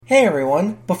Hey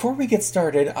everyone! Before we get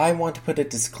started, I want to put a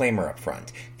disclaimer up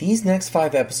front. These next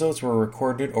 5 episodes were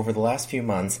recorded over the last few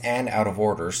months and out of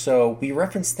order, so we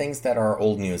reference things that are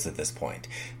old news at this point.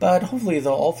 But hopefully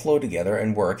they'll all flow together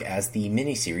and work as the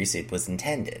miniseries it was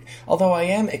intended. Although I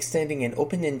am extending an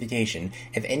open invitation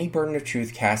if any Burden of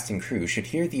Truth cast and crew should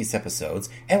hear these episodes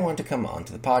and want to come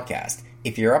onto the podcast.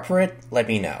 If you're up for it, let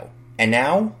me know. And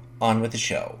now, on with the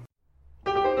show.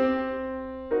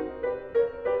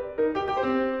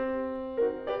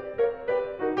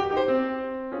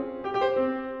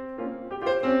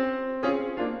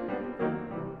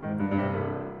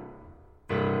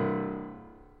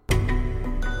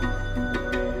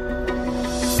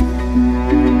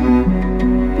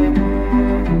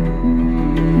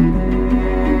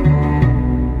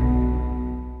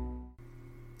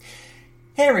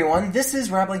 Hey everyone, this is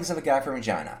Ramblings of a Guy from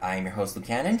Regina. I am your host, Luke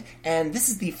Cannon, and this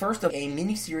is the first of a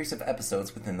mini-series of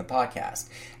episodes within the podcast.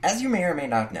 As you may or may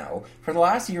not know, for the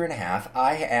last year and a half,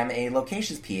 I am a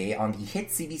locations PA on the hit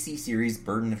CBC series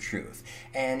Burden of Truth,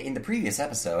 and in the previous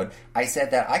episode, I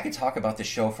said that I could talk about the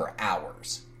show for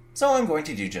hours. So I'm going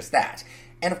to do just that.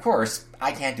 And of course,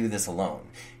 I can't do this alone.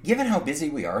 Given how busy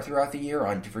we are throughout the year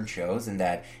on different shows and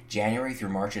that January through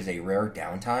March is a rare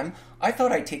downtime, I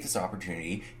thought I'd take this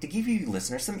opportunity to give you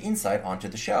listeners some insight onto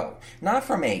the show. Not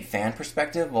from a fan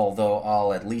perspective, although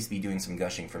I'll at least be doing some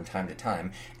gushing from time to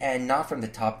time, and not from the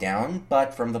top down,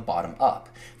 but from the bottom up.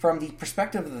 From the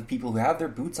perspective of the people who have their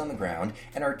boots on the ground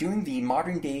and are doing the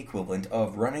modern day equivalent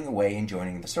of running away and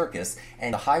joining the circus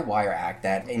and the high wire act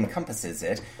that encompasses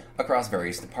it across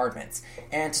various departments.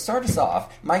 And to start us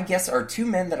off, my guests are 2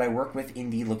 men that I work with in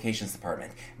the locations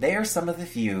department. They are some of the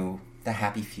few, the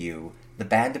happy few, the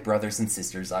band of brothers and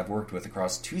sisters I've worked with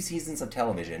across 2 seasons of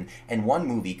television and 1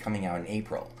 movie coming out in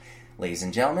April. Ladies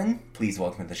and gentlemen, please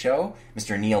welcome to the show,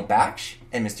 Mr. Neil Baksh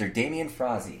and Mr. Damien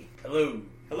Frazee. Hello.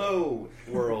 Hello,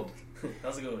 world.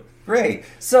 How's it going? Great.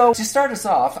 So, to start us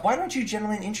off, why don't you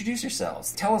gentlemen introduce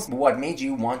yourselves? Tell us what made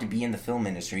you want to be in the film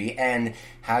industry and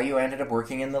how you ended up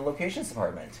working in the locations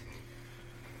department.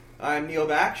 I'm Neil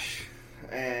Baksh,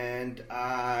 and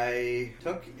I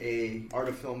took a art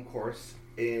of film course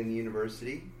in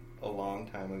university a long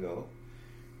time ago,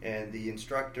 and the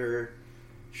instructor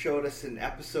showed us an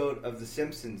episode of The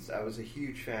Simpsons. I was a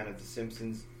huge fan of The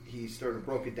Simpsons. He sort of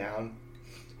broke it down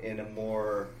in a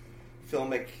more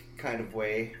filmic kind of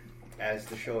way, as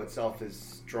the show itself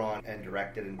is drawn and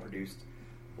directed and produced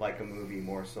like a movie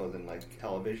more so than like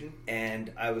television.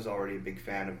 And I was already a big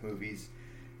fan of movies,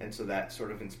 and so that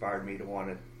sort of inspired me to want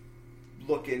to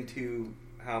look into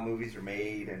how movies are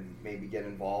made and maybe get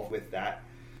involved with that.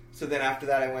 So then after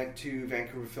that I went to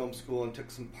Vancouver Film School and took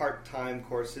some part-time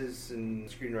courses in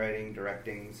screenwriting,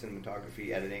 directing,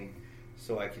 cinematography, editing,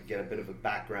 so I could get a bit of a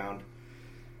background.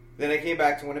 Then I came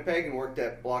back to Winnipeg and worked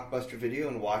at Blockbuster Video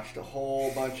and watched a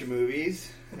whole bunch of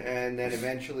movies, and then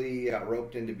eventually got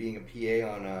roped into being a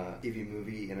PA on a TV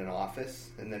movie in an office,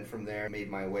 and then from there made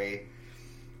my way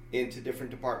into different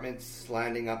departments,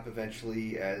 landing up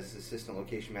eventually as assistant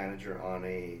location manager on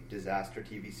a disaster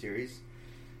TV series.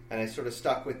 And I sort of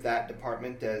stuck with that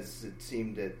department as it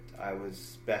seemed that I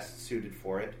was best suited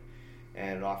for it,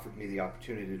 and it offered me the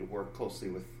opportunity to work closely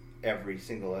with every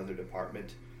single other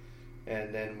department,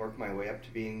 and then work my way up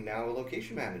to being now a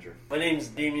location manager. My name's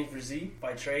Damien Frazee.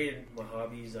 By trade, my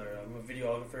hobbies are I'm a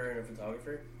videographer and a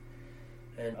photographer,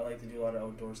 and I like to do a lot of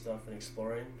outdoor stuff and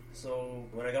exploring. So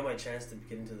when I got my chance to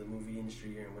get into the movie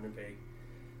industry here in Winnipeg,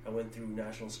 I went through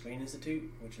National Screen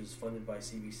Institute, which is funded by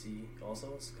CBC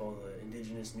also. It's called the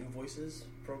Indigenous New Voices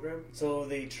program. So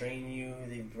they train you,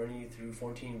 they run you through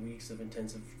 14 weeks of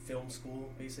intensive film school,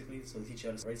 basically. So they teach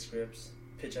you how to write scripts,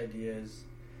 pitch ideas,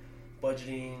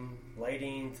 budgeting,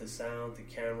 lighting, to sound, to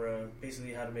camera,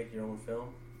 basically how to make your own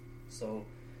film. So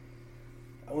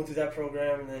I went through that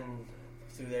program, and then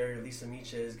through there, Lisa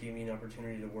Meeches gave me an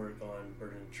opportunity to work on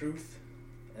Burden of Truth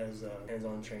as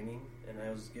hands-on training, and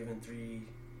I was given 3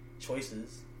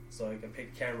 choices, so I could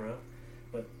pick camera,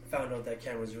 but found out that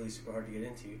camera was really super hard to get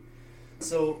into.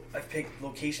 So I picked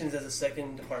locations as a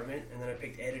second department, and then I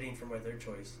picked editing for my 3rd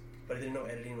choice. But I didn't know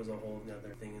editing was a whole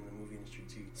other thing in the movie industry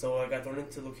too. So I got thrown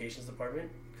into locations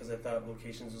department because I thought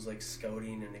locations was like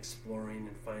scouting and exploring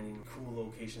and finding cool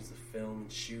locations to film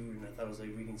and shoot, and I thought it was like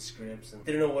reading scripts, and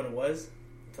didn't know what it was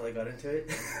until I got into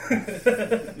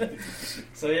it.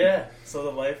 So the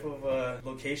life of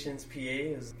locations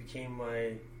PA became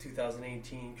my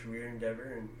 2018 career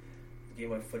endeavor, and gave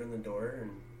my foot in the door.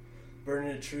 And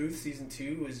Burden of Truth season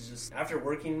 2 was just, after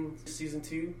working season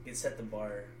 2, it set the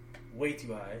bar way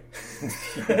too high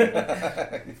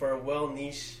for a well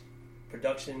niche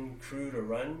production crew to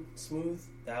run smooth,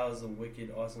 that was a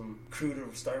wicked, awesome crew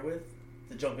to start with,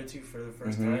 to jump into for the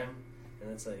first time.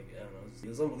 And it's like, I don't know, it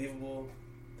was unbelievable.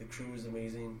 The crew was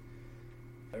amazing.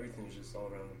 Everything was just all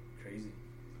around crazy.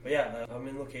 But yeah, I'm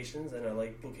in locations, and I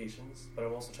like locations, but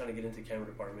I'm also trying to get into camera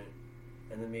department,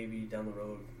 and then maybe down the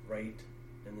road, write,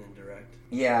 and then direct.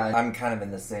 Yeah, I'm kind of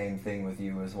in the same thing with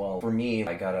you as well. For me,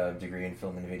 I got a degree in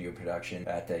film and video production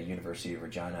at the University of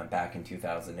Regina back in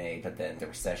 2008, but then the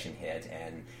recession hit,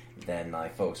 and then my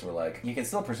folks were like, you can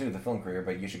still pursue the film career,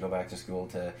 but you should go back to school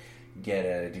to get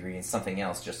a degree in something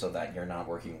else just so that you're not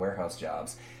working warehouse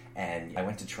jobs. And I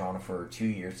went to Toronto for 2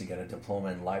 years to get a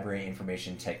diploma in library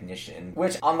information technician,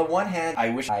 which on the one hand, I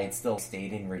wish I had still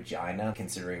stayed in Regina,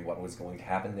 considering what was going to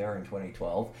happen there in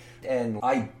 2012. And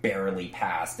I barely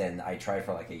passed, and I tried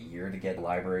for like a year to get a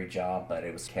library job, but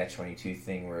it was a catch-22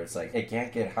 thing where it's like, it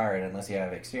can't get hired unless you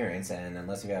have experience, and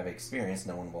unless you have experience,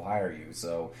 no one will hire you.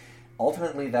 So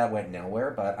ultimately, that went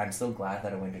nowhere, but I'm still glad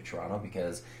that I went to Toronto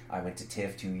because I went to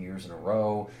TIFF 2 years in a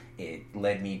row. It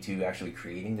led me to actually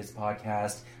creating this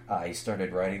podcast. I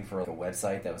started writing for a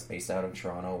website that was based out of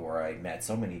Toronto where I met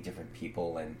so many different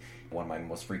people and one of my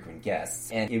most frequent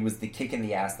guests. And it was the kick in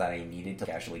the ass that I needed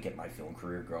to actually get my film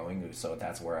career going. So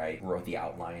that's where I wrote the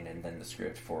outline and then the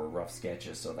script for Rough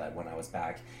Sketches so that when I was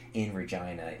back in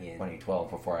Regina in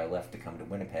 2012, before I left to come to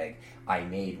Winnipeg, I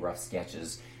made Rough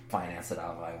Sketches, financed it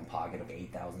out of my own pocket of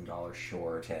 $8,000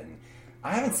 short, and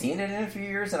I haven't seen it in a few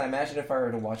years, and I imagine if I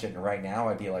were to watch it right now,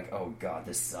 I'd be like, oh god,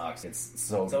 this sucks. It's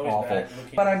so awful.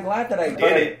 But I'm glad that I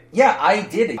did it. Yeah, I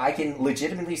did it. I can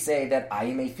legitimately say that I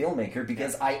am a filmmaker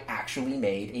because I actually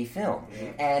made a film.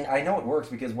 Yeah. And I know it works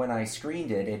because when I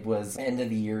screened it, it was end of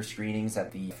the year screenings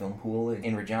at the Film Pool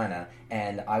in Regina,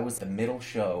 and I was the middle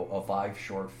show of 5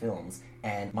 short films.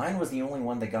 And mine was the only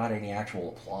one that got any actual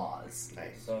applause.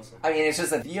 Nice. Awesome. I mean, it's just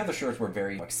that the other shorts were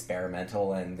very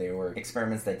experimental, and they were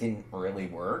experiments that didn't really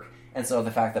work. And so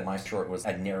the fact that my short was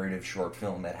a narrative short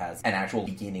film that has an actual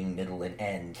beginning, middle, and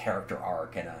end character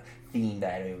arc and a theme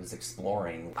that it was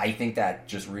exploring, I think that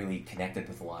just really connected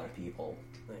with a lot of people.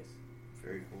 Nice.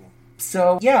 Very cool.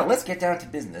 So, yeah, let's get down to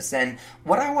business. And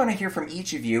what I want to hear from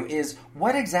each of you is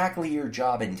what exactly your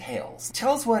job entails.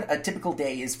 Tell us what a typical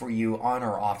day is for you on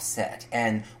or off set,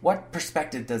 and what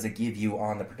perspective does it give you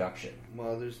on the production?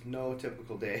 Well, there's no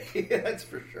typical day, that's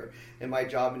for sure. And my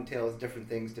job entails different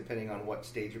things depending on what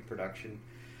stage of production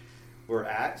we're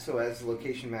at. So as a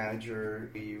location manager,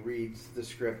 we read the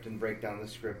script and break down the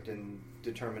script and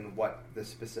determine what the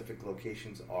specific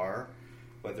locations are,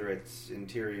 whether it's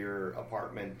interior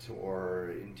apartment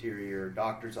or interior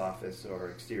doctor's office or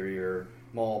exterior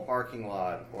mall parking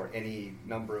lot or any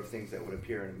number of things that would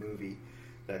appear in a movie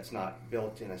that's not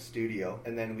built in a studio.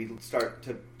 And then we start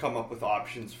to come up with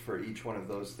options for each one of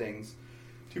those things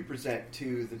to present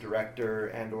to the director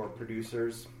and or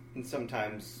producers. And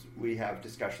sometimes we have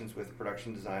discussions with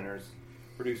production designers,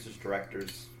 producers,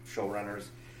 directors, showrunners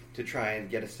to try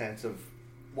and get a sense of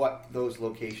what those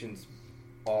locations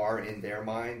are in their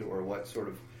mind, or what sort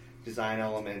of design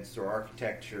elements or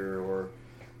architecture or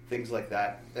things like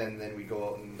that. And then we go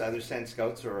out and either send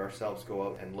scouts or ourselves go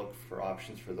out and look for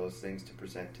options for those things to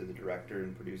present to the director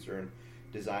and producer and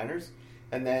designers,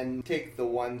 and then take the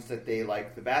ones that they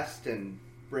like the best and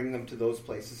bring them to those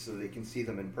places so they can see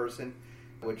them in person,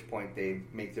 at which point they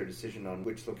make their decision on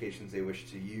which locations they wish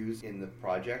to use in the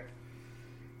project.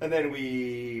 And then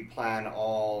we plan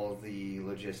all the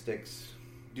logistics,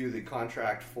 do the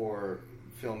contract for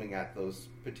filming at those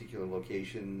particular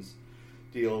locations,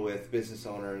 deal with business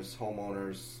owners,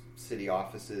 homeowners, city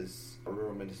offices,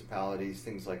 rural municipalities,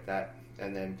 things like that,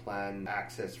 and then plan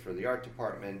access for the art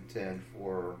department and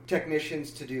for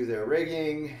technicians to do their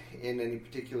rigging in any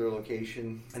particular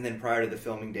location. And then prior to the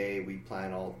filming day, we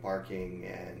plan all the parking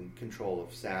and control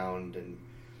of sound and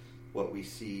what we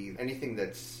see. Anything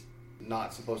that's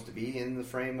not supposed to be in the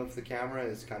frame of the camera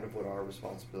is kind of what our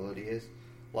responsibility is.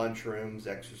 Lunchrooms,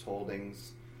 extras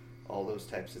holdings, all those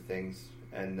types of things.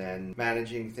 And then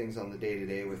managing things on the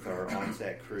day-to-day with our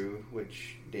on-set crew,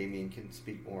 which Damien can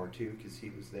speak more to because he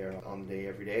was there on the day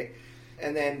every day.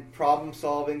 And then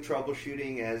problem-solving,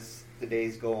 troubleshooting as the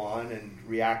days go on and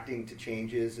reacting to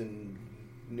changes and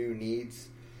new needs,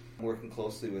 working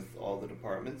closely with all the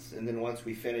departments. And then once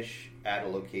we finish at a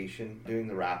location, doing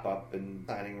the wrap-up and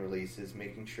planning releases,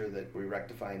 making sure that we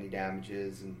rectify any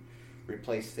damages and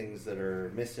replace things that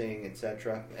are missing,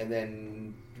 etc. And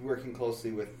then working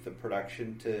closely with the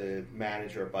production to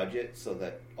manage our budget so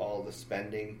that all the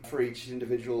spending for each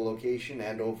individual location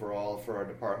and overall for our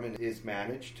department is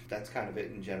managed. That's kind of it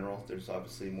in general. There's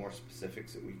obviously more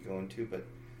specifics that we can go into, but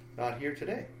not here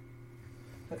today.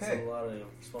 It's Okay. a lot of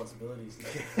responsibilities.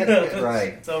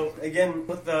 Right. So again,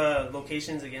 with the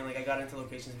locations, like I got into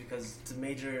locations because it's a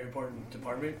major important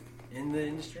department in the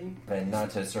industry. And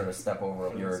not to sort of step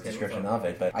over your description of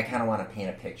it, but I kind of want to paint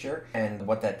a picture. And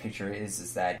what that picture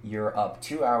is that you're up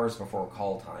 2 hours before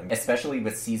call time, especially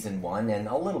with season 1 and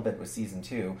a little bit with season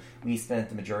 2. We spent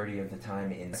the majority of the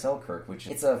time in Selkirk, which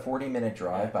it's a 40-minute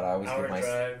drive, but I always Hour give my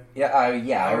drive.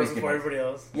 I always give before my, everybody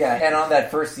else. yeah. And on that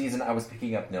first season, I was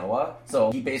picking up Noah,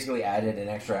 so he basically added an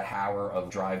extra hour of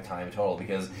drive time total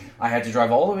because I had to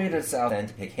drive all the way to South End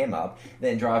to pick him up,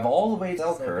 then drive all the way to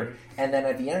Selkirk, and then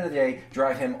at the end of the day,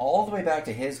 drive him all the way back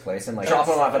to his place and drop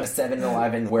him off at a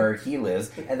 7-Eleven where he lives,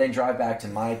 and then drive back to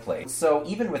my place. So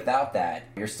even without that,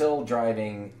 you're still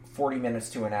driving 40 minutes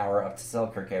to an hour up to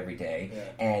Selkirk every day,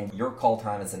 and your call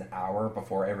time is an hour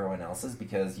before everyone else's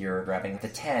because you're grabbing the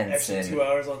tents. Extra and 2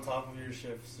 hours on top of your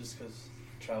shifts just because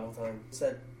travel time. It's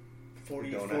that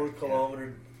 44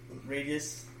 kilometer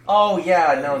radius. Oh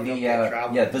yeah, You no,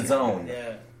 don't the zone.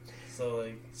 Yeah. So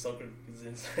Selkirk is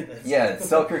inside that. Yeah,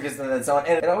 Selkirk is in that zone,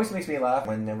 and it always makes me laugh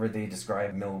whenever they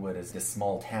describe Millwood as this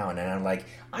small town, and I'm like,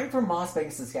 I'm from Moss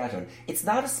Bank, Saskatchewan. It's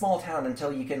not a small town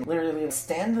until you can literally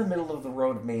stand in the middle of the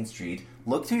road of Main Street,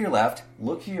 look to your left,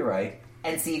 look to your right,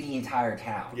 and see the entire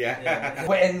town. Yeah.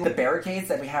 And the barricades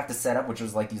that we have to set up, which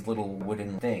was like these little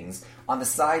wooden things, on the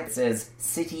side it says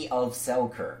City of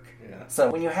Selkirk. Yeah. So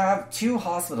when you have 2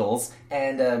 hospitals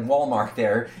and a Walmart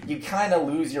there, you kind of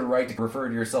lose your right to refer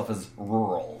to yourself as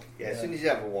rural. Yeah, as soon as you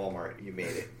have a Walmart, you made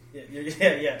it.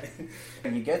 Yeah.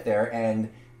 And you get there, and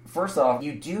first off,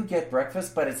 you do get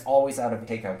breakfast, but it's always out of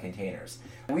takeout containers.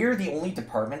 We're the only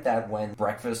department that when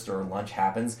breakfast or lunch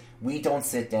happens, we don't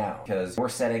sit down because we're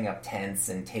setting up tents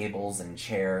and tables and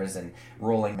chairs and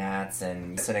rolling mats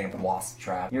and setting up wasp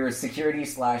trap. You're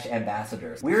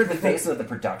security/ambassadors. We're the face of the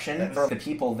production for the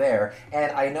people there,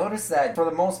 and I noticed that for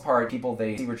the most part, people,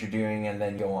 they see what you're doing and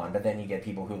then go on, but then you get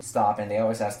people who stop and they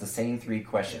always ask the same 3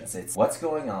 questions. It's what's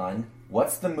going on,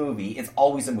 what's the movie, it's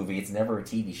always a movie, it's never a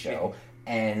TV show,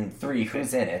 and 3,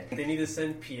 who's in it. They need to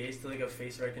send PAs to a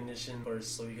face recognition course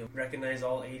so you can recognize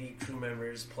all 80 crew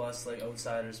members plus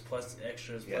outsiders plus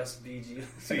extras plus BG.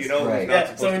 So you know Right. who's not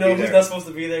supposed so we to know be who's there. not supposed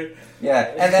to be there.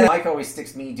 Yeah, and then Mike always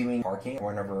sticks me doing parking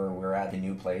whenever we're at the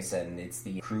new place and it's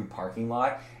the crew parking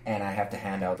lot, and I have to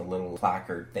hand out the little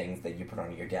placard things that you put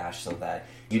on your dash so that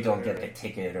you don't get a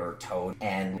ticket or towed.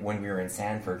 And when we were in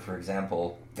Sanford, for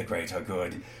example, the great are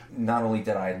good, not only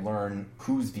did I learn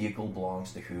whose vehicle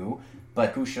belongs to who,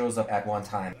 but who shows up at one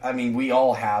time. I mean, we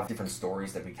all have different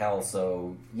stories that we tell,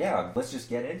 so yeah, let's just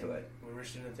get into it. When we were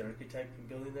shooting at the architect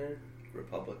building there,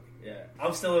 Republic. yeah, I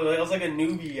was like a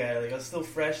newbie guy. I was still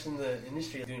fresh in the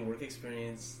industry, doing work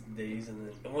experience days, and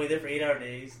then I'm only there for 8-hour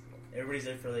days. Everybody's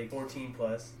there for 14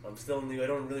 plus. I'm still new. I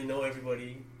don't really know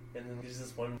everybody. And then there's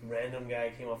this one random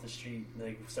guy came off the street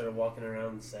and started walking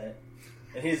around the set,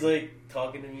 and he's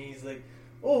talking to me. He's like,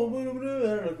 "Oh, blah, blah, blah." I don't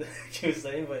know what the heck he was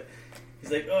saying, but he's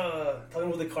talking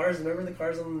about the cars. Remember the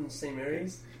cars on St.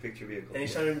 Mary's? Picture vehicle. And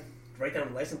he's trying to write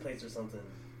down license plates or something.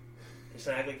 He's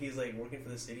trying to act like he's working for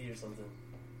the city or something.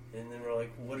 And then we're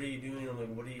like, "What are you doing?" I'm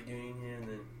like, "What are you doing here?" And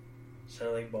then he's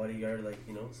trying to bodyguard,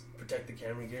 protect the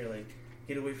camera gear,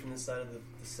 get away from this side of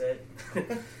the set.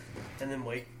 And then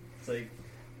Mike is like,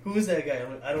 "Who is that guy?"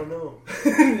 I'm like, "I don't know."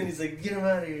 And he's like, "Get him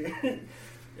out of here."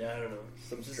 Yeah, I don't know.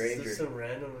 Some stranger. Just some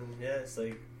random, and yeah, it's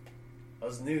I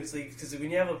was new. It's because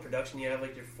when you have a production, you have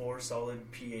your 4 solid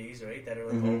PAs, right? That are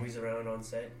always around on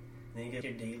set. And then you get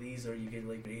your dailies, or you get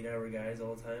 8-hour guys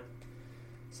all the time.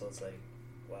 So it's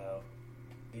wow.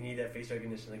 You need that face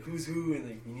recognition, who's who,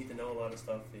 and you need to know a lot of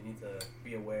stuff. You need to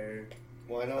be aware.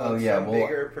 Well, I know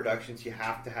bigger productions, you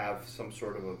have to have some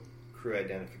sort of a crew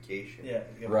identification. Yeah,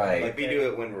 right. We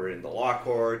do it when we're in the law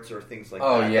courts or things like that.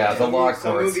 Oh yeah, the law courts.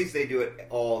 Some movies they do it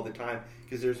all the time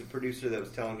because there's a producer that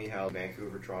was telling me how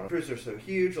Vancouver, Toronto crews are so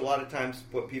huge. A lot of times,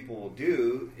 what people will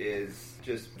do is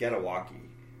just get a walkie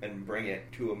and bring it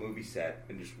to a movie set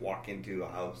and just walk into a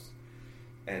house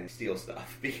and steal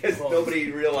stuff because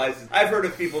nobody realizes. I've heard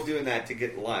of people doing that to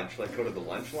get lunch, go to the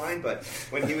lunch line, but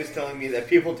when he was telling me that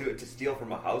people do it to steal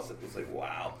from a house, it was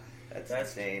wow, that's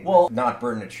insane. Well, not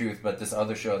Burden of Truth, but this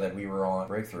other show that we were on,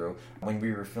 Breakthrough, when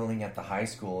we were filming at the high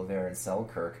school there in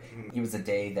Selkirk, it was a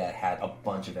day that had a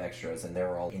bunch of extras, and they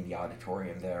were all in the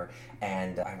auditorium there.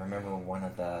 And I remember one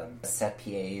of the set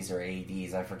PAs or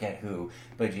ADs, I forget who,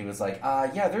 but he was like,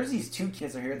 yeah, there's these 2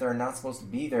 kids here that are not supposed to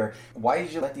be there. Why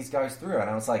did you let these guys through? And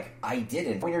I was like, I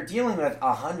didn't. When you're dealing with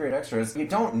 100 extras, you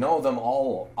don't know them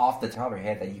all off the top of your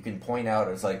head that you can point out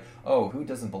as oh, who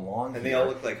doesn't belong and here? they all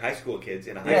look like high school kids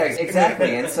in a high Yeah, school.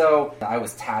 Exactly. And so I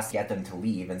was tasked to get them to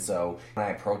leave. And so when I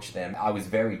approached them, I was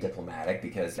very diplomatic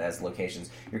because as locations,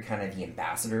 you're kind of the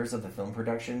ambassadors of the film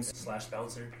productions. /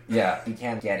 bouncer. Yeah, you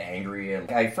can't get angry.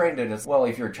 And I framed it as, well,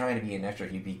 if you're trying to be an extra,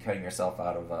 you'd be cutting yourself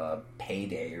out of a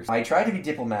payday. Or I tried to be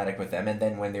diplomatic with them, and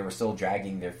then when they were still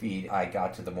dragging their feet, I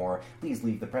got to the more, please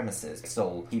leave the premises,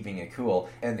 still keeping it cool.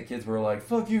 And the kids were like,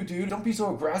 fuck you, dude, don't be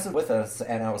so aggressive with us.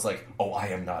 And I was like, oh, I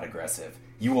am not aggressive.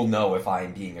 You will know if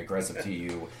I'm being aggressive to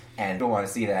you, and don't want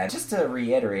to see that. Just to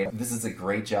reiterate, this is a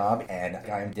great job, and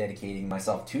I'm dedicating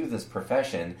myself to this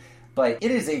profession. But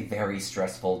it is a very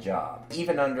stressful job,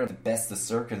 even under the best of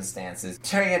circumstances.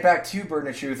 Turning it back to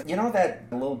Burden of Truth, you know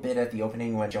that little bit at the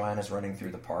opening when Joanna's running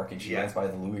through the park and she runs by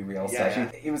the Louis Riel statue?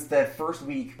 Yeah. It was that first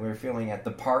week we were filming at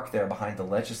the park there behind the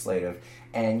Legislative,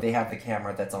 and they have the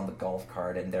camera that's on the golf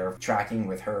cart, and they're tracking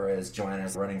with her as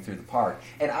Joanna's running through the park.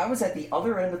 And I was at the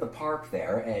other end of the park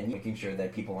there, and making sure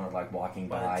that people aren't like walking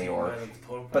by,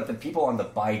 but the people on the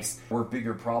bikes were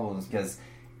bigger problems because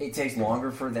it takes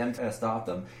longer for them to stop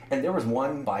them. And there was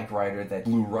one bike rider that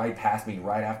blew right past me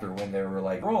right after when they were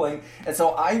like rolling. And so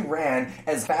I ran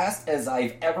as fast as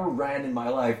I've ever ran in my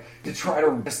life to try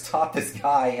to stop this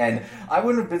guy. And I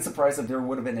wouldn't have been surprised if there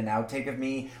would have been an outtake of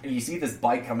me. And you see this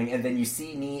bike coming, and then you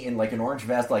see me in like an orange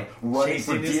vest, like running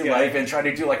for dear life and trying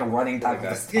to do like a running tackle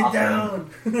to stop him.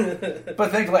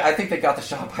 But thankfully, I think they got the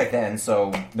shot by then,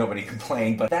 so nobody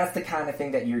complained. But that's the kind of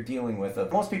thing that you're dealing with.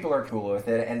 Most people are cool with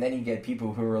it, and then you get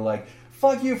people who are like,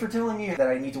 fuck you for telling me that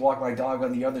I need to walk my dog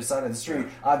on the other side of the street.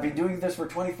 I've been doing this for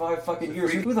 25 fucking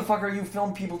years. Who the fuck are you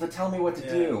film people to tell me what to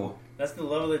do? That's the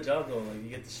love of the job, though. Like, you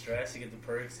get the stress, you get the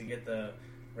perks, you get the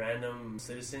random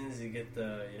citizens, you get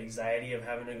the anxiety of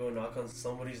having to go knock on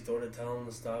somebody's door to tell them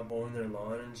to stop mowing their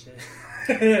lawn and shit.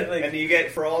 And you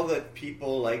get, for all the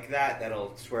people like that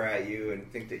that'll swear at you and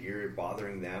think that you're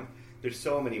bothering them, there's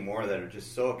so many more that are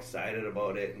just so excited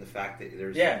about it and the fact that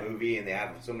there's a movie and they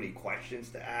have so many questions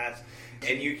to ask,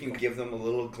 and you can give them a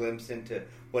little glimpse into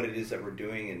what it is that we're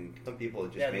doing, and some people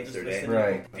it just makes their day.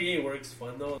 Right. PA work's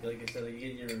fun though. Like I said, like, you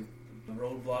get your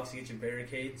roadblocks, you get your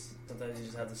barricades. Sometimes you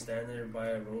just have to stand there by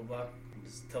a roadblock and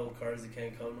just tell cars they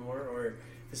can't come no more. Or if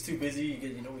it's too busy, you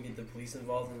get we get the police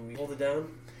involved and we hold it down.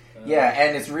 Yeah,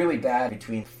 and it's really bad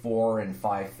between 4 and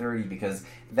 5:30 because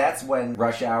that's when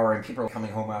rush hour and people are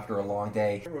coming home after a long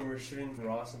day. When we were shooting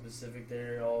Ross and Pacific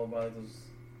there, all about those.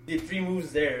 We did 3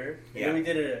 moves there, and then we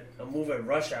did a move at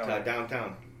rush hour.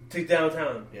 Downtown. To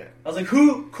downtown. Yeah. I was like,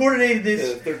 who coordinated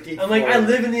this? The 13th I'm like, floor. I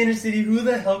live in the inner city. Who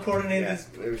the hell coordinated this?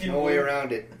 There's no way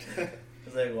around it. I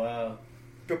was like, wow.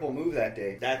 Triple move that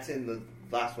day. That's in the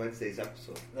last Wednesday's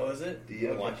episode. Oh, is it? Did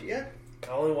you watch it yet?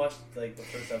 I only watched like the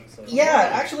first episode. Yeah,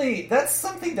 actually, that's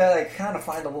something that I kind of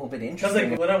find a little bit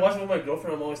interesting. Because like when I watch it with my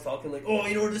girlfriend, I'm always talking like, "Oh,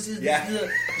 you know what this is? Yeah. This is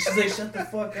it." She's like, "Shut the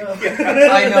fuck up."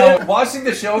 I know. Watching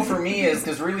the show for me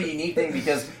is really unique thing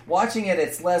because watching it,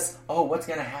 it's less, oh, what's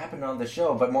going to happen on the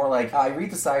show, but more like I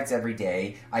read the sides every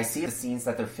day, I see the scenes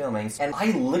that they're filming, and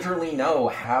I literally know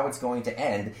how it's going to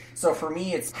end. So for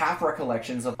me, it's half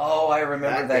recollections of, oh, I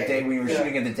remember that day we were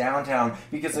shooting in the downtown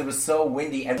because it was so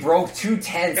windy and broke 2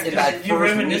 tents in that you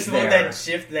first reminisce week about there. that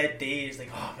shift that day. It's like,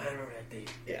 oh man, I remember that day.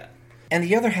 Yeah. And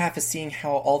the other half is seeing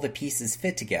how all the pieces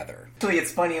fit together. Actually,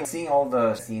 it's funny seeing all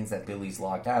the scenes at Billy's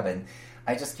log cabin.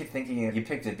 I just keep thinking you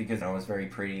picked it because it was very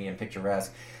pretty and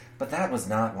picturesque. But that was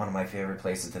not one of my favorite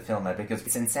places to film at because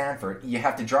it's in Sanford. You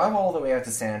have to drive all the way out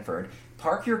to Sanford,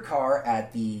 park your car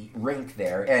at the rink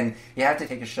there, and you have to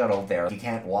take a shuttle there. You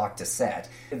can't walk to set.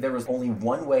 There was only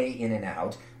one way in and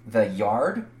out. The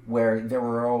yard, where there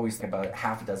were always about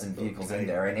half a dozen vehicles in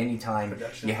there, and anytime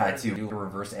you had to do a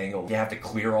reverse angle, you have to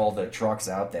clear all the trucks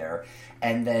out there.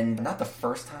 And then, not the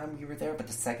first time we were there, but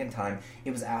the second time,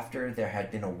 it was after there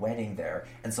had been a wedding there,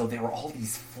 and so there were all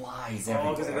these flies everywhere.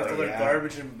 Oh, because they got all their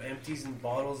garbage and empties and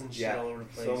bottles and shit all over the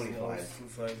place. So many flies. Food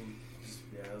flies and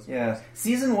Yeah.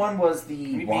 Season 1 was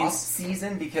the wasp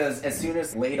season because as soon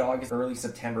as late August, early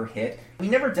September hit, we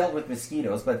never dealt with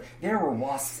mosquitoes, but there were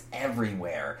wasps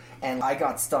everywhere. And I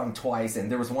got stung twice,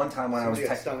 and there was one time when I was...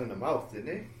 got stung in the mouth,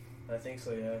 didn't he? I think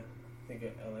so, yeah. I think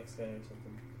Alex guy or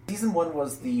something. Season 1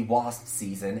 was the wasp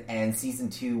season, and Season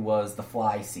 2 was the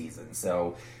fly season.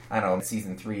 So, I don't know,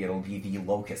 Season 3 it'll be the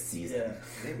locust season. Yeah.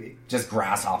 Maybe. Just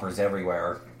grasshoppers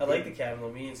everywhere. I like the cabin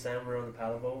though. Me and Sam were on the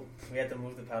paddle boat. We had to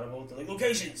move the paddle boat to like,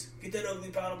 locations! Get that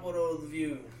ugly paddle boat out of the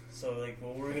view. So like,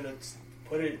 well, we're gonna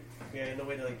put it, we had no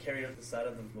way to like carry it up the side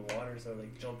of the water, so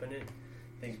like jump in it.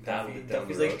 I think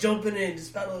Duffy's like, jumping in,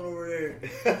 just paddle it over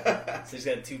there. So he's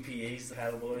got 2 PAs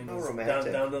paddle boating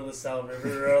down the LaSalle River.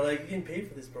 We're all like, you didn't pay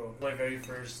for this, bro. My very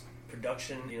first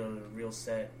production, a real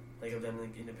set, like I've done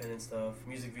like independent stuff,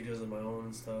 music videos of my own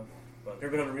and stuff. But I've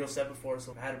never been on a real set before,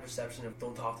 so I had a perception of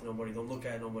don't talk to nobody, don't look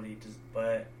at nobody.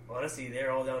 But honestly,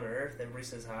 they're all down to earth. Everybody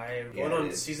says hi. Yeah, Going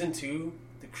on season 2,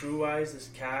 the crew-wise, this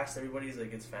cast, everybody's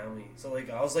like, it's family. So like,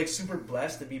 I was like super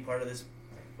blessed to be part of this,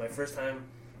 my first time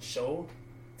show.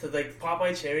 To like pop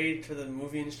my cherry to the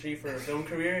movie industry for a film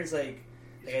career is like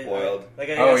spoiled. I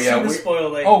got super we,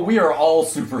 spoiled. Like, we are all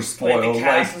super spoiled. Like, the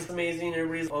cast was amazing.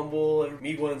 Everybody's humble.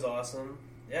 Miguel's awesome.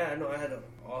 Yeah, no, I had an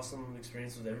awesome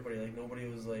experience with everybody. Like, nobody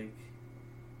was like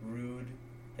rude,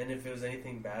 and if it was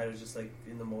anything bad, it was just like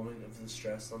in the moment of the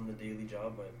stress on the daily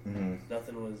job. But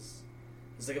nothing was.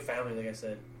 It's like a family, like I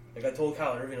said. Like I told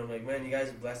Kyle Irving, I'm like, man, you guys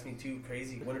have blessed me too.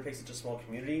 Crazy. Winnipeg's such a small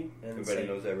community, and Everybody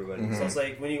knows everybody. So it's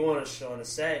like when you go on a show, on a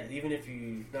set, even if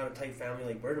you're not a tight family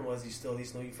like Burden was, you still at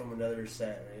least know you from another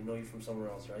set, right? Know you from somewhere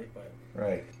else, right? But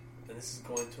right. And this is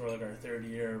going through like our 3rd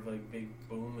year of like big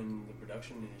boom in the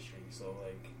production industry. So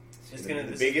like, this is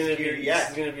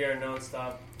gonna be our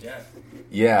nonstop.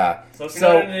 Yeah. So if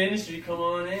you're not in the industry, come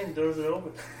on in. Doors are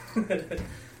open.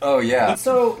 Oh, yeah.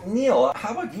 So, Neil,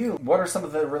 how about you? What are some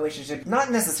of the relationships, not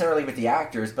necessarily with the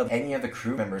actors, but any of the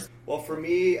crew members? Well, for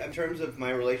me, in terms of my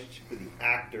relationship with the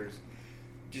actors,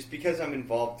 just because I'm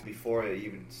involved before it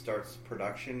even starts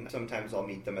production, sometimes I'll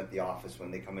meet them at the office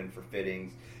when they come in for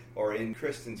fittings, or in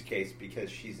Kristen's case, because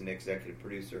she's an executive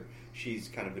producer, she's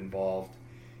kind of involved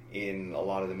in a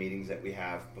lot of the meetings that we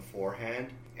have beforehand,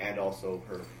 and also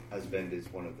her husband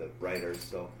is one of the writers.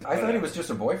 So I thought he was just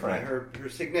her boyfriend. Her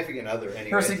significant other,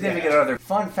 anyway. Her significant other.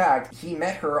 Fun fact, he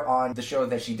met her on the show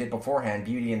that she did beforehand,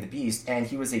 Beauty and the Beast, and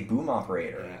he was a boom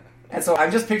operator. Yeah. And so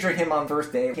I'm just picturing him on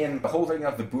first day, him holding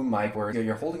up the boom mic where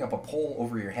you're holding up a pole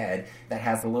over your head that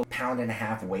has a little 1.5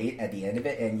 pound weight at the end of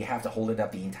it, and you have to hold it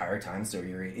up the entire time, so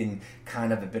you're in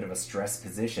kind of a bit of a stressed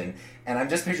position. And I'm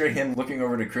just picturing him looking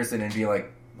over to Kristen and be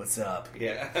like, "What's up?"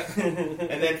 Yeah.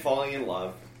 And then falling in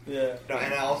love. Yeah. No,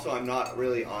 and I'm not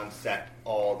really on set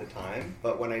all the time,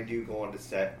 but when I do go on to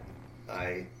set,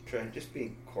 I try just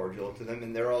being cordial to them,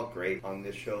 and they're all great on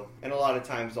this show. And a lot of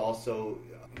times also,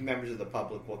 members of the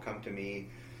public will come to me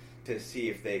to see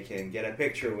if they can get a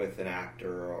picture with an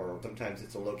actor, or sometimes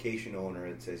it's a location owner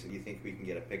and says, "Do you think we can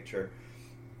get a picture?"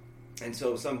 And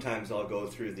so sometimes I'll go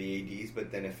through the ADs,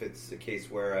 but then if it's a case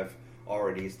where I've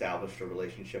already established a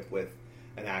relationship with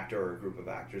an actor or a group of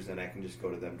actors, then I can just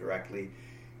go to them directly.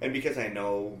 And because I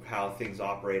know how things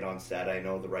operate on set, I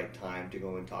know the right time to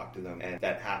go and talk to them. And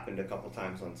that happened a couple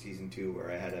times on season 2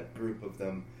 where I had a group of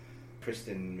them,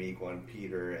 Kristen, Miguel,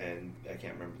 Peter, and I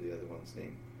can't remember the other one's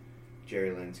name.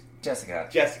 Jerry Lynn's. Jessica,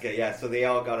 yeah. So they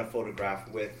all got a photograph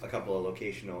with a couple of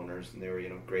location owners, and they were,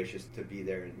 gracious to be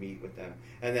there and meet with them.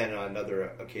 And then on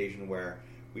another occasion where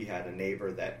we had a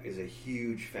neighbor that is a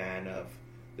huge fan of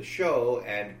the show,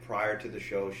 and prior to the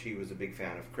show, she was a big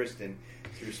fan of Kristen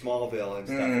through Smallville and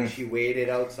stuff, and she waited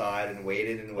outside and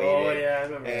waited. Oh, yeah, I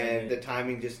remember. And the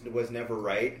timing just was never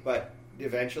right, but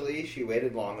eventually she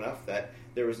waited long enough that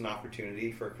there was an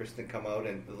opportunity for Kristen to come out,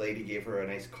 and the lady gave her a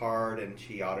nice card, and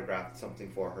she autographed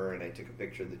something for her, and I took a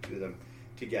picture of the two of them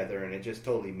together, and it just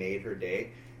totally made her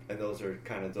day. And those are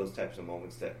kind of those types of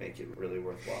moments that make it really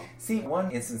worthwhile. See,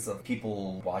 one instance of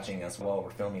people watching us while we're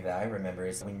filming that I remember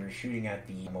is when we were shooting at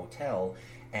the motel,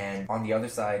 and on the other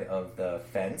side of the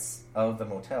fence of the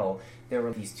motel, there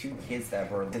were these 2 kids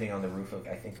that were sitting on the roof of,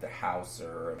 I think, the house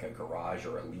or like a garage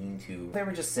or a lean-to. They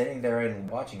were just sitting there and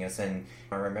watching us, and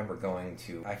I remember going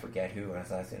to, I forget who, and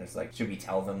I was like, should we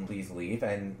tell them please leave?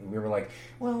 And we were like,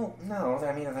 well, no,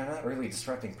 I mean, they're not really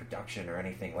disrupting production or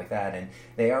anything like that, and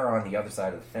they are on the other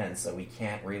side of the fence, so we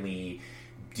can't really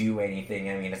do anything.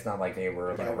 I mean, it's not like they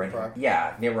were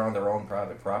they were on their own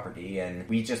private property, and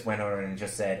we just went over and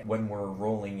just said, when we're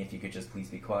rolling, if you could just please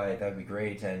be quiet, that'd be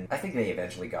great. And I think they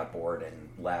eventually got bored and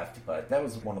left, but that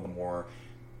was one of the more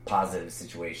positive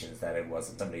situations, that it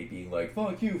wasn't somebody being like,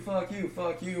 fuck you, fuck you,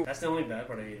 fuck you. That's the only bad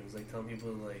part I hate. It was like telling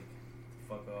people to like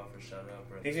fuck off or shut up.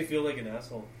 Or it makes me feel like an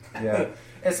asshole. Yeah.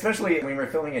 Especially when we were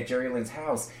filming at Jerry Lynn's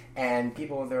house, and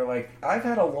people, they're like, I've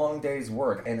had a long day's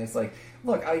work, and it's like,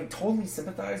 look, I totally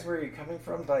sympathize where you're coming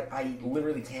from, but I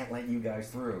literally can't let you guys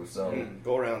through, so...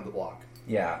 Go around the block.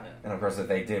 Yeah. And of course, if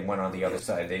they went on the other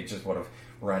side, they just would have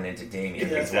run into Damien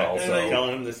as well, so... Like,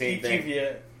 telling him the same thing.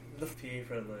 The PA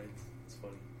front lines. It's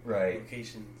funny. Right.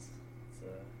 Locations.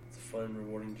 It's a fun,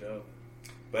 rewarding job.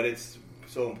 But it's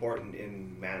so important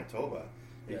in Manitoba,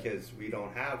 because we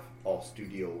don't have all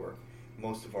studio work.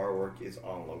 Most of our work is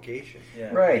on location.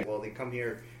 Yeah. Right. Well, they come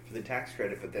here for the tax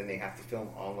credit, but then they have to film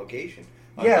on location.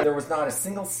 Yeah, there was not a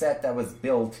single set that was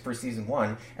built for season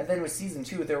 1, and then with season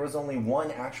 2, there was only one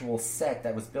actual set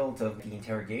that was built of the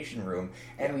interrogation room,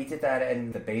 and we did that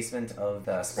in the basement of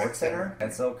the sports center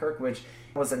at Selkirk, which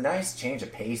was a nice change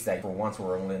of pace that for once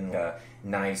we're in a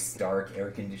nice, dark,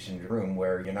 air-conditioned room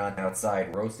where you're not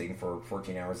outside roasting for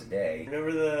 14 hours a day.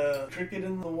 Remember the cricket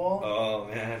in the wall?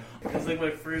 Oh, man. It was like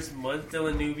my first month still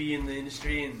a newbie in the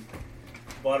industry and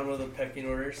bottom of the pecking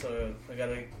order, so I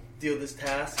gotta deal this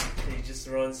task. They just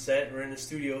are on set. We're in the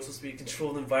studio, supposed to be a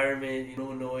controlled environment,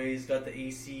 no noise, got the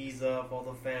ACs up, all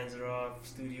the fans are off,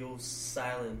 studio's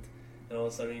silent. And all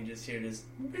of a sudden you just hear this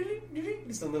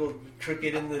just a little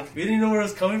cricket in the... We didn't know where it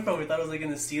was coming from. We thought it was like in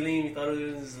the ceiling. We thought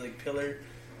it was this like pillar.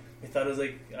 We thought it was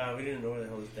like... we didn't know where the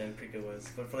hell this damn cricket was.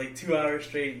 But for like 2 hours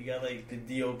straight, you got like the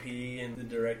DOP and the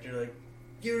director like,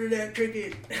 get rid of that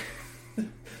cricket. Man,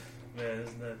 it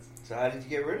was nuts. So how did you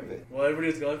get rid of it? Well, everybody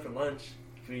was going for lunch.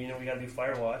 We gotta do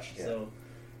fire watch. Yeah. So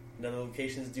another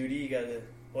location's duty. You gotta...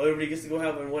 Well, everybody gets to go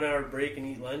have a 1 hour break and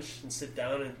eat lunch and sit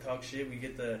down and talk shit. We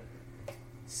get to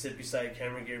sit beside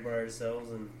camera gear by ourselves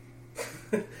and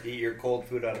Eat your cold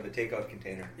food out of the takeout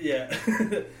container. yeah.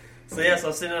 So I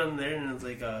was sitting on there and it was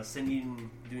like sitting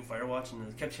eating, doing fire watch, and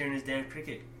I kept hearing this damn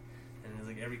cricket. And it was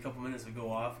like every couple minutes it would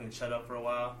go off and it'd shut up for a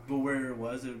while. Go where it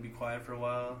was, it would be quiet for a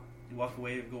while. You walk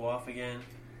away, it would go off again.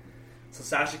 So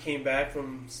Sasha came back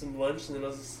from some lunch, and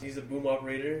then he's a boom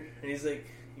operator, and he's like,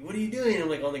 what are you doing? I'm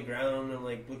like on the ground, I'm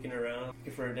like looking around,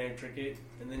 looking for a damn cricket.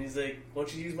 And then he's like, why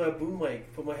don't you use my boom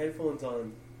mic, put my headphones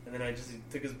on. And then I just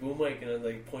took his boom mic and I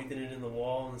like pointed it in the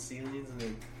wall and the ceilings, and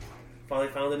then finally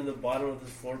found it in the bottom of this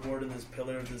floorboard and this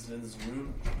pillar of this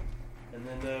room. And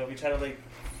then we tried to like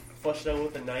flush it out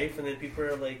with a knife, and then people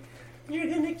are like, you're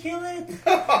gonna kill it!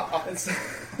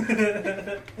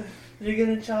 You're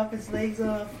gonna chop its legs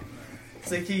off. It's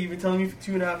like, hey, you've been telling me for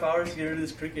 2.5 hours to get rid of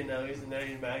this cricket now. Now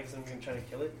you're mad because I'm going to try to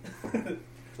kill it.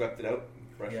 Swept it out,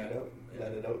 brushed Yeah. it out, Yeah.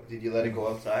 let it out. Did you let it go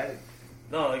outside?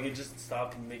 No, like it just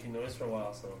stopped making noise for a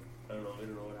while, so I don't know. We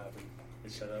don't know what happened.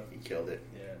 It shut up. You killed it.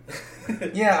 Yeah.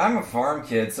 Yeah, I'm a farm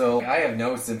kid, so I have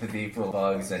no sympathy for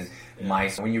bugs and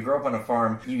mice. When you grow up on a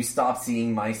farm, you stop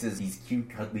seeing mice as these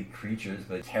cute, cuddly creatures,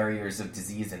 but carriers of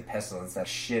disease and pestilence that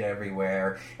shit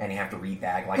everywhere, and you have to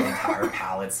rebag like entire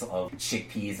pallets of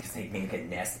chickpeas because they make a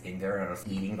nest in there and are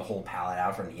eating the whole pallet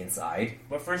out from the inside.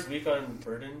 My first week on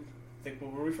Burden, I think,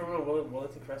 were we filming on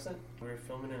Wellington Crescent? We were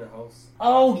filming in a house.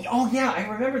 Oh yeah, I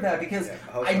remember that because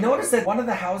Yeah, I noticed that one of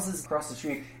the houses across the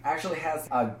street actually has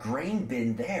a grain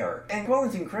bin there. And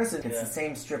Wellington Crescent, it's the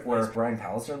same strip where Brian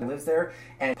Palliser lives there,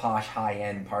 and posh,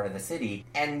 high-end part of the city.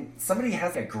 And somebody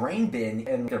has a grain bin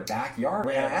in their backyard.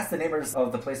 And I asked the neighbors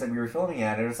of the place that we were filming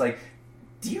at, and it was like,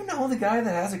 do you know the guy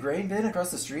that has a grain bin across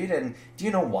the street? And do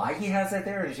you know why he has that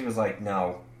there? And she was like,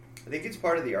 no. I think it's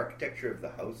part of the architecture of the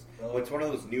house. Oh. Well, it's one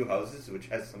of those new houses which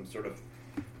has some sort of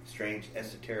strange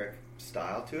esoteric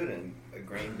style to it, and a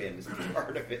grain bin is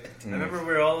part of it. I remember we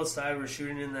were all outside. We were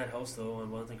shooting in that house, though,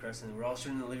 on Wellington Crescent. We were all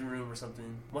shooting in the living room or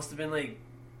something. Must have been like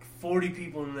 40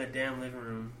 people in that damn living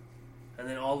room. And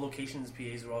then all locations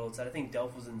PAs were all outside. I think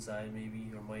Delph was inside, maybe,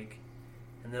 or Mike.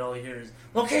 And then all you hear is,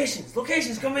 locations,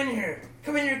 come in here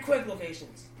quick,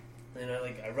 locations. And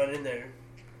I run in there,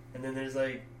 and then there's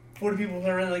like 40 people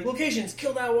around, like, locations,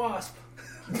 kill that wasp.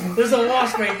 There's a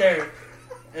wasp right there.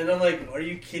 And I'm like, are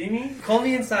you kidding me? Call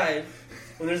me inside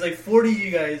when there's like 40 of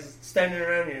you guys standing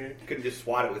around here. You couldn't just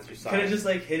swat it with your side. Could have just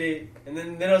like hit it, and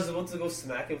then I was about to go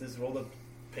smack it with this rolled up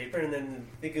paper, and then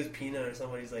I think it was Pina or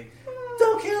somebody's like,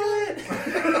 don't kill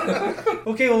it!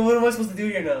 Okay, well, what am I supposed to do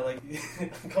here now? Like,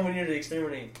 I'm coming here to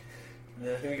exterminate. And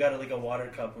then I think we got like a water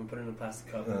cup and put it in a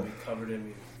plastic cup, and we covered it and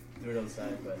we threw it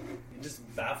outside. But it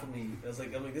just baffled me. I'm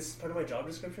like, this is part of my job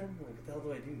description? I'm like, what the hell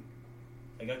do I do?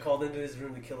 I got called into his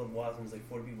room to kill a wasp, and there's like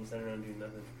 40 people standing around doing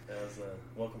nothing. That was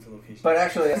welcome to location. But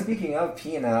actually, speaking of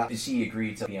Pina, she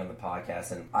agreed to be on the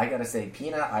podcast, and I gotta say,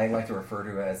 Pina, I like to refer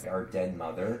to as our dead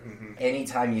mother. Mm-hmm.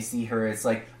 Anytime you see her, it's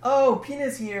like, oh,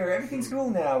 Pina's here, everything's cool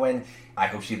now, and I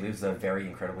hope she lives a very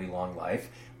incredibly long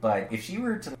life. But if she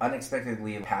were to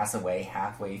unexpectedly pass away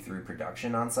halfway through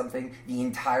production on something, the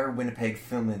entire Winnipeg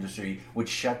film industry would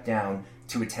shut down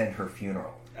to attend her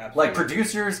funeral. Absolutely. Like,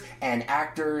 producers and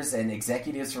actors and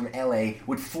executives from LA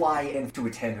would fly in to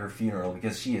attend her funeral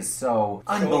because she is so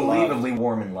unbelievably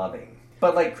warm and loving.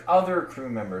 But like other crew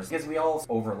members, because we all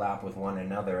overlap with one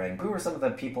another, and who are some of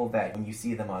the people that when you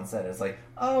see them on set, it's like,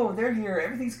 oh, they're here,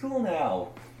 everything's cool now?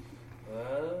 I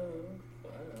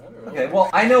don't Okay, well,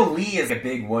 I know Lee is a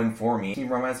big one for me. He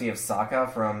reminds me of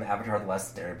Sokka from Avatar The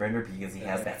Last Airbender because he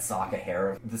has that Sokka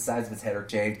hair. The sides of his head are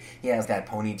shaved. He has that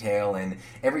ponytail, and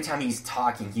every time he's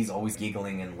talking, he's always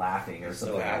giggling and laughing or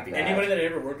something like that. Anybody that I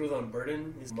ever worked with on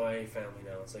Burden is my family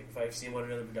now. It's like if I see him on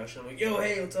another production, I'm like, yo,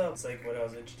 hey, what's up? It's like what I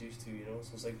was introduced to, you know?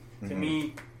 So it's like, to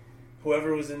me,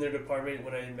 whoever was in their department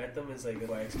when I met them is like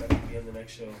who I expect to be on the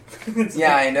next show.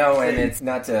 Yeah, I know, and it's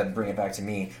not to bring it back to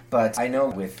me, but I know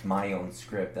with my own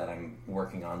script that I'm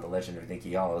working on, The Legend of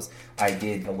Nicky Yallows, I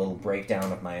did a little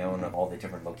breakdown of my own of all the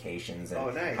different locations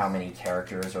and how many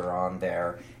characters are on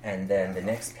there, and then the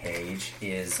next page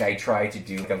is I try to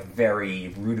do a very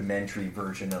rudimentary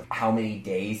version of how many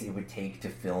days it would take to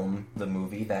film the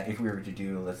movie, that if we were to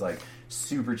do this like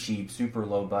super cheap, super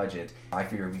low budget, I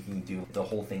figure we can do the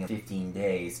whole thing in 15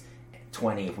 days,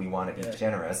 20 if we want to be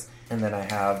generous. And then I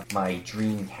have my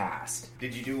dream cast.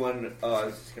 Did you do one, I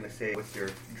was just going to say, with your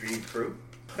dream crew?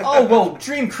 Oh, well,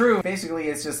 dream crew basically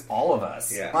is just all of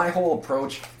us. Yeah. My whole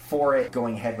approach for it,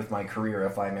 going ahead with my career,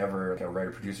 if I'm ever a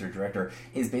writer, producer, director,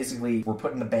 is basically we're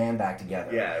putting the band back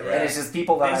together. Yeah, right. And it's just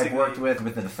people that I've worked with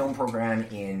within the film program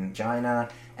in China,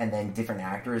 and then different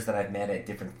actors that I've met at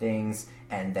different things,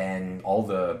 and then all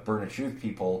the Burn of Truth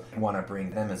people want to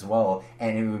bring them as well,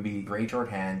 and it would be great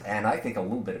shorthand, and I think a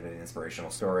little bit of an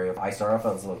inspirational story. If I start off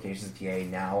as a locations PA,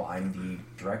 now I'm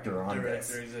the director on this.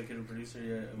 Director, executive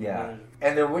producer, Yeah.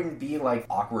 And there wouldn't be like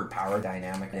awkward power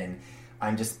dynamic, and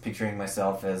I'm just picturing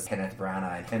myself as Kenneth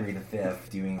Branagh and Henry V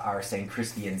doing our St.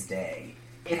 Christian's Day.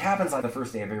 It happens on the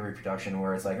first day of every production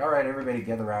where it's like, all right, everybody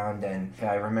gather around, and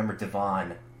I remember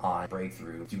Devon on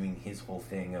Breakthrough doing his whole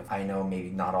thing of, I know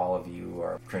maybe not all of you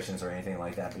are Christians or anything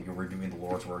like that, but you were doing the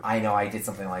Lord's work. I know I did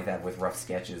something like that with rough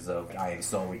sketches of, I am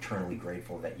so eternally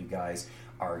grateful that you guys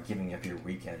are giving up your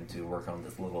weekend to work on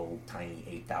this little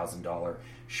tiny $8,000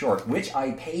 short, which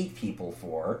I paid people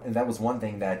for. And that was one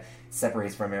thing that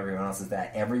separates from everyone else, is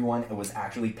that everyone was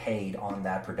actually paid on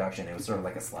that production. It was sort of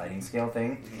like a sliding scale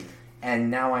thing. Mm-hmm.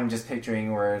 And now I'm just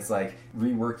picturing where it's like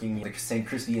reworking the St.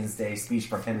 Christian's Day speech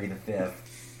from Henry V.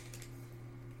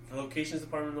 The locations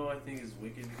department, though, I think is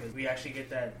wicked because we actually get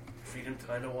that freedom to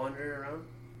kind of wander around.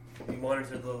 We wander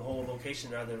through the whole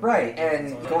location rather than... Right,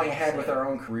 and going ahead with our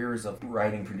own careers of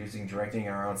writing, producing, directing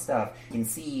our own stuff, you can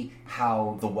see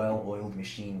how the well-oiled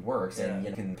machine works, and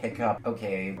you can pick up,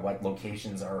 okay, what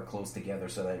locations are close together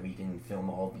so that we can film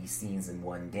all these scenes in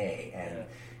one day, and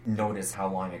notice how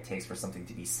long it takes for something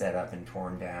to be set up and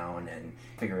torn down, and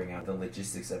figuring out the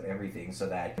logistics of everything so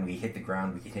that when we hit the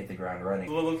ground, we can hit the ground running.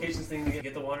 The locations thing, we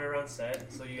get the wander around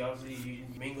set, so you obviously you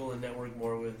mingle and network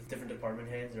more with different department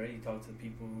heads, right? You talk to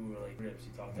people who are like Rips,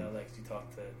 you talk to Alex, you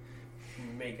talk to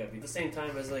makeup. At the same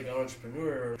time, as like an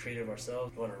entrepreneur or creative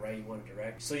ourselves, you want to write, you want to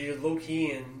direct. So you're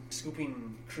low-key in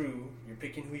scooping crew. You're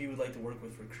picking who you would like to work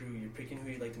with for crew. You're picking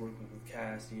who you'd like to work with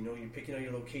cast. You know, you're picking out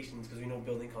your locations because we know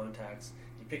building contacts.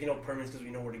 You're picking out permits because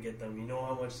we know where to get them. You know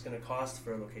how much it's going to cost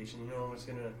for a location. You know how much it's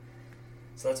going to...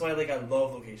 So that's why, like, I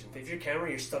love locations. If you're camera,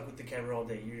 you're stuck with the camera all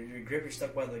day. Your grip, you're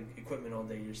stuck by the equipment all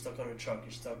day. You're stuck on a truck.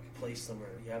 You're stuck placed somewhere.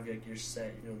 You have like your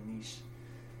set, your little niche.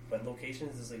 But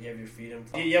locations is like you have your freedom.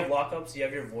 You have lockups, you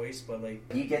have your voice, but like...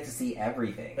 You get to see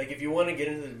everything. Like if you want to get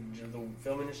into the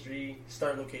film industry,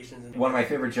 start locations. And one of my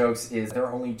favorite jokes is there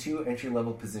are only two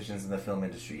entry-level positions in the film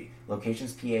industry: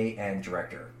 locations PA and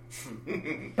director.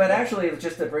 But actually,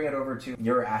 just to bring it over to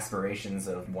your aspirations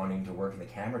of wanting to work in the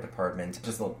camera department,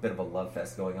 just a little bit of a love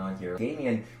fest going on here.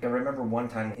 Damien, I remember one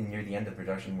time near the end of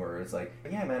production where it's like,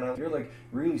 yeah man, you're like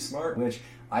really smart, which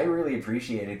I really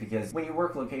appreciate it, because when you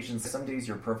work locations, some days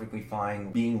you're perfectly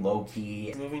fine being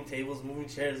low-key. Moving tables, moving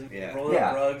chairs, rolling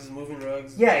up rugs, moving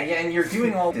rugs. Yeah, and you're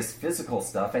doing all this physical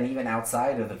stuff, and even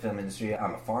outside of the film industry,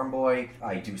 I'm a farm boy,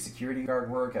 I do security guard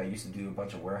work, I used to do a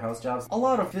bunch of warehouse jobs. A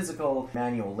lot of physical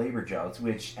manual labor jobs,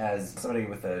 which as somebody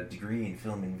with a degree in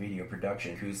film and video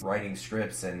production who's writing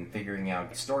scripts and figuring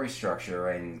out story structure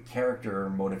and character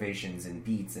motivations and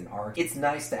beats and arc, it's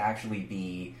nice to actually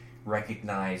be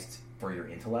recognized for your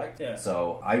intellect. Yeah.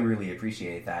 So I really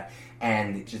appreciate that.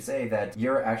 And I should say that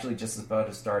you're actually just about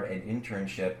to start an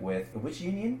internship with which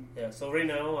union? Yeah, so right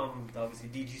now I'm obviously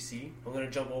DGC. I'm going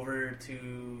to jump over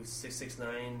to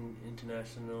 669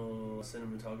 International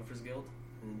Cinematographers Guild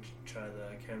and try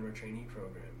the camera trainee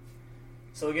program.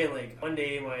 So again, like one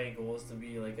day my goal is to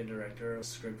be like a director, a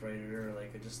script writer, or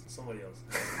like just somebody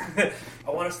else.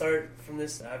 I want to start from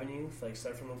this avenue, like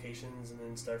start from locations and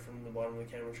then start from the bottom of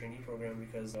the camera trainee program,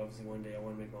 because obviously one day I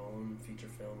want to make my own feature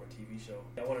film or TV show.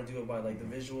 I want to do it by like the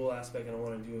visual aspect, and I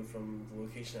want to do it from the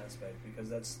location aspect, because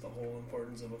that's the whole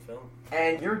importance of a film.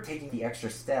 And you're taking the extra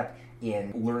step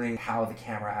in learning how the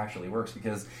camera actually works,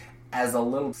 because As a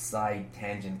little side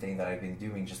tangent thing that I've been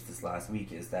doing just this last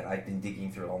week is that I've been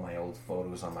digging through all my old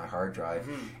photos on my hard drive,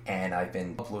 and I've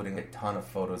been uploading a ton of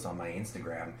photos on my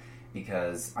Instagram,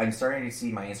 because I'm starting to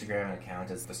see my Instagram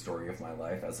account as the story of my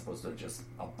life as opposed to just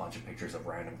a bunch of pictures of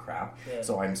random crap. Yeah.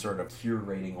 So I'm sort of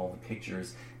curating all the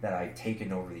pictures that I've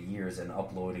taken over the years and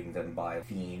uploading them by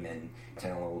theme and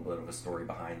telling a little bit of a story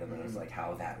behind them, and it's like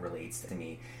how that relates to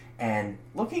me. And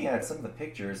looking at some of the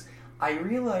pictures, I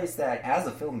realized that as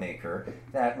a filmmaker,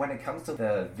 that when it comes to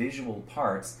the visual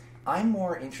parts, I'm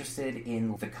more interested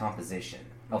in the composition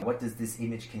of what does this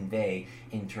image convey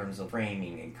in terms of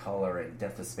framing and color and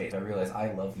depth of space. I realize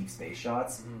I love deep space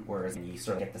shots, whereas you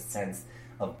sort of get the sense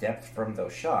of depth from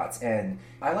those shots. And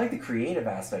I like the creative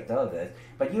aspect of it,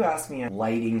 but you ask me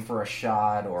lighting for a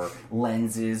shot or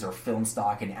lenses or film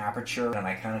stock and aperture, and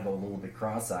I kind of go a little bit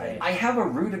cross-eyed. I have a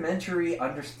rudimentary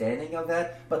understanding of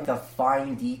that, but the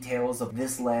fine details of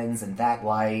this lens and that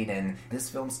light and this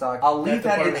film stock, I'll leave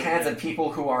that in the hands of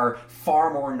people who are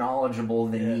far more knowledgeable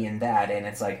than me in that. And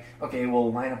it's like, okay,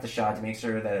 we'll line up the shot to make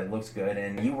sure that it looks good,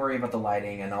 and you worry about the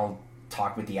lighting, and I'll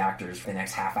talk with the actors for the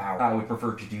next half hour. I would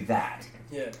prefer to do that.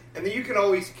 Yeah. And then you can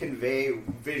always convey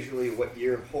visually what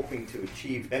you're hoping to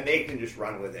achieve, and they can just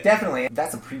run with it. Definitely.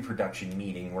 That's a pre-production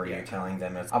meeting where you're telling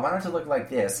them, I want it to look like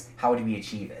this, how do we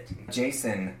achieve it?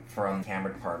 Jason from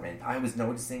camera department, I was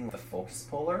noticing the focus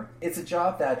puller. It's a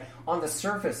job that on the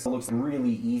surface looks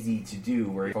really easy to do,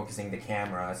 where you're focusing the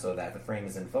camera so that the frame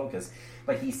is in focus,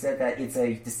 but he said that it's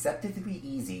a deceptively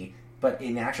easy, but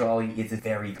in actuality, it's a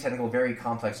very technical, very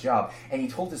complex job. And he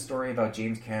told this story about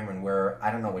James Cameron where,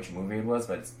 I don't know which movie it was,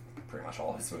 but it's pretty much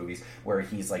all his movies, where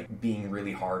he's like being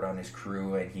really hard on his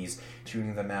crew and he's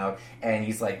tuning them out. And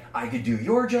he's like, I could do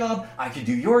your job, I could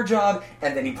do your job.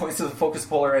 And then he points to the focus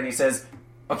puller and he says,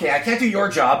 okay, I can't do your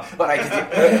job, but I can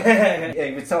do... And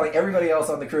he was telling everybody else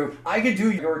on the crew, I could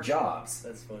do your jobs.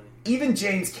 That's funny. Even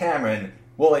James Cameron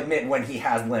will admit when he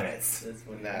has limits. That's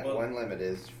funny. And that one limit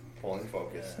is pulling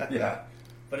focus. Yeah.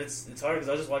 But it's hard because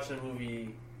I was just watching a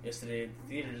movie yesterday at the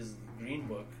theaters, Green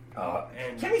Book.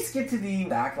 And can we skip to the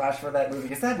backlash for that movie?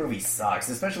 Because that movie sucks,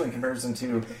 especially in comparison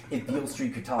to If Beale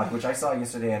Street Could Talk, which I saw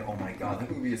yesterday, and oh my god,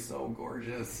 the movie is so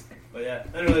gorgeous. But yeah,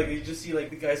 I don't know, like, you just see like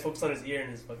the guy's focused on his ear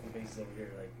and his fucking face is over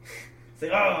here. Like, it's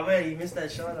like, oh man, you missed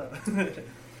that shot up.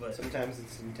 But sometimes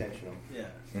it's intentional. Yeah.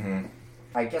 Mm-hmm.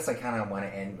 I guess I kind of want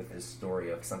to end with this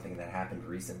story of something that happened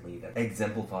recently that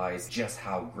exemplifies just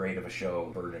how great of a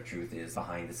show Burden of Truth is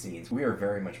behind the scenes. We are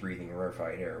very much breathing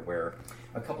rarefied air, where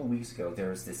a couple weeks ago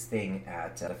there was this thing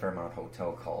at the Fairmont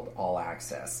Hotel called All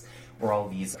Access, where all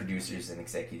these producers and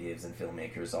executives and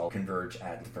filmmakers all converge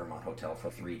at the Fairmont Hotel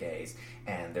for 3 days,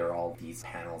 and there are all these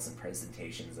panels and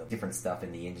presentations of different stuff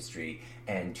in the industry.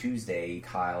 And Tuesday,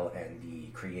 Kyle and the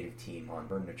creative team on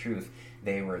Burden of Truth,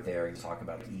 they were there to talk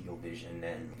about Eagle Vision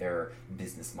and their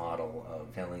business model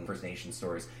of telling First Nation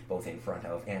stories both in front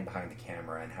of and behind the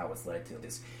camera, and how it's led to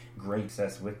this great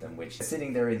success with them, which,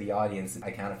 sitting there in the audience,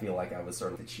 I kind of feel like I was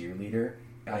sort of the cheerleader.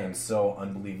 I am so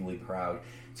unbelievably proud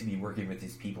to be working with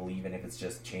these people, even if it's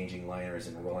just changing liners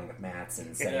and rolling up mats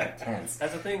and setting up tents.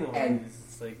 That's the thing, though. And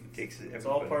it's like it's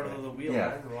all part of the wheel, yeah.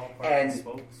 man. We're all part of the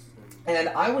spokes. And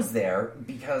I was there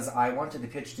because I wanted to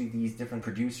pitch to these different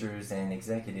producers and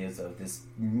executives of this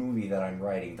movie that I'm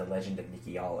writing, The Legend of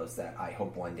Nikki Olives, that I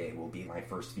hope one day will be my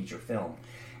first feature film.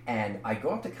 And I go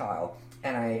up to Kyle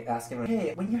and I ask him,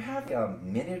 hey, when you have a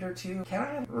minute or two, can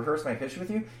I rehearse my pitch with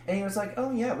you? And he was like,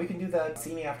 oh yeah, we can do that.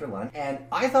 See me after lunch. And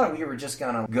I thought we were just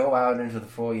gonna go out into the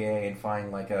foyer and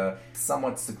find like a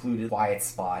somewhat secluded, quiet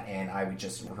spot, and I would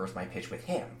just rehearse my pitch with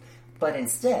him. But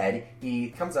instead, he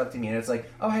comes up to me and it's like,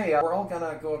 oh hey, we're all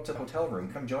gonna go up to the hotel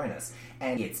room, come join us.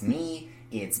 And it's me,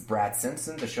 it's Brad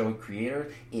Simpson, the show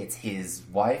creator, it's his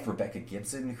wife, Rebecca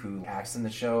Gibson, who acts in the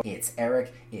show, it's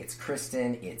Eric, it's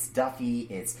Kristen, it's Duffy,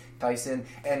 it's Tyson.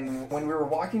 And when we were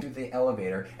walking through the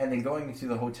elevator and then going into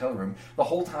the hotel room, the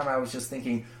whole time I was just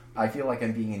thinking, I feel like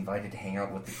I'm being invited to hang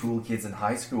out with the cool kids in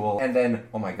high school, and then,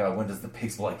 oh my god, when does the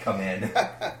pig's blood come in?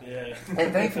 Yeah.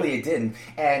 And thankfully it didn't.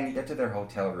 And we get to their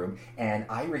hotel room, and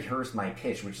I rehearsed my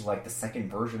pitch, which is like the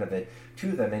second version of it,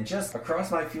 to them. And just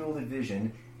across my field of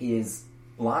vision is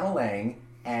Lana Lang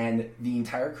and the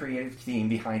entire creative team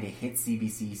behind a hit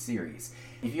CBC series.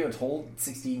 If you had told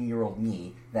 16-year-old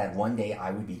me that one day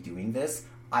I would be doing this,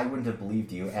 I wouldn't have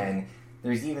believed you. And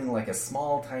there's even like a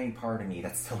small, tiny part of me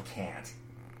that still can't.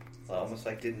 It's almost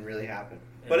like it didn't really happen.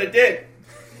 But it did!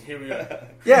 here we are.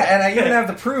 Yeah, and I even have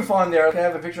the proof on there. I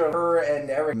have a picture of her and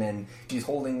Eric, and she's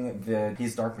holding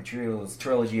his Dark Materials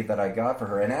trilogy that I got for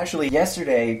her. And actually,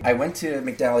 yesterday, I went to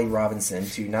McNally Robinson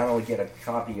to not only get a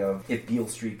copy of If Beale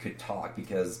Street Could Talk,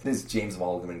 because this James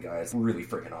Waldman guy is really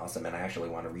freaking awesome, and I actually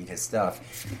want to read his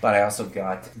stuff, but I also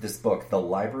got this book, The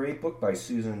Library Book by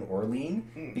Susan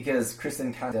Orlean, because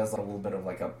Kristen kind of does a little bit of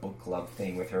like a book club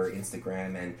thing with her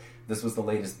Instagram, and this was the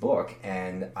latest book,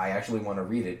 and I actually want to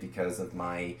read it because of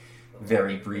my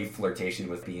very brief flirtation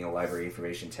with being a library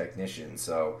information technician.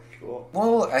 So, Cool.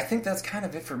 Well, I think that's kind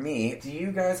of it for me. Do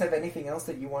you guys have anything else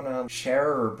that you want to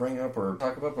share or bring up or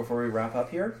talk about before we wrap up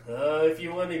here? If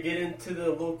you want to get into the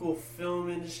local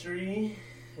film industry,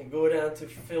 go down to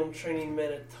Film Training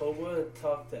Manitoba and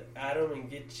talk to Adam and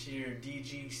get your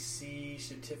DGC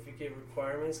certificate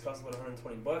requirements. Costs about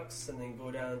 $120, and then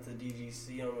go down to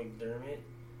DGC on McDermott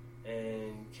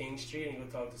and King Street and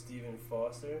go talk to Stephen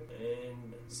Foster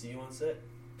and see you on set.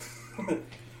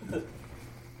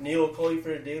 Neil will call you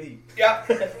for a daily. Yeah.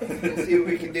 Let's see what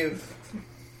we can do.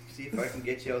 See if I can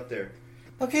get you out there.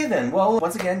 Okay then, well,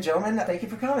 once again, gentlemen, thank you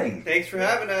for coming. Thanks for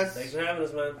having us. Thanks for having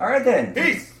us, man. Alright then.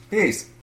 Peace. Peace.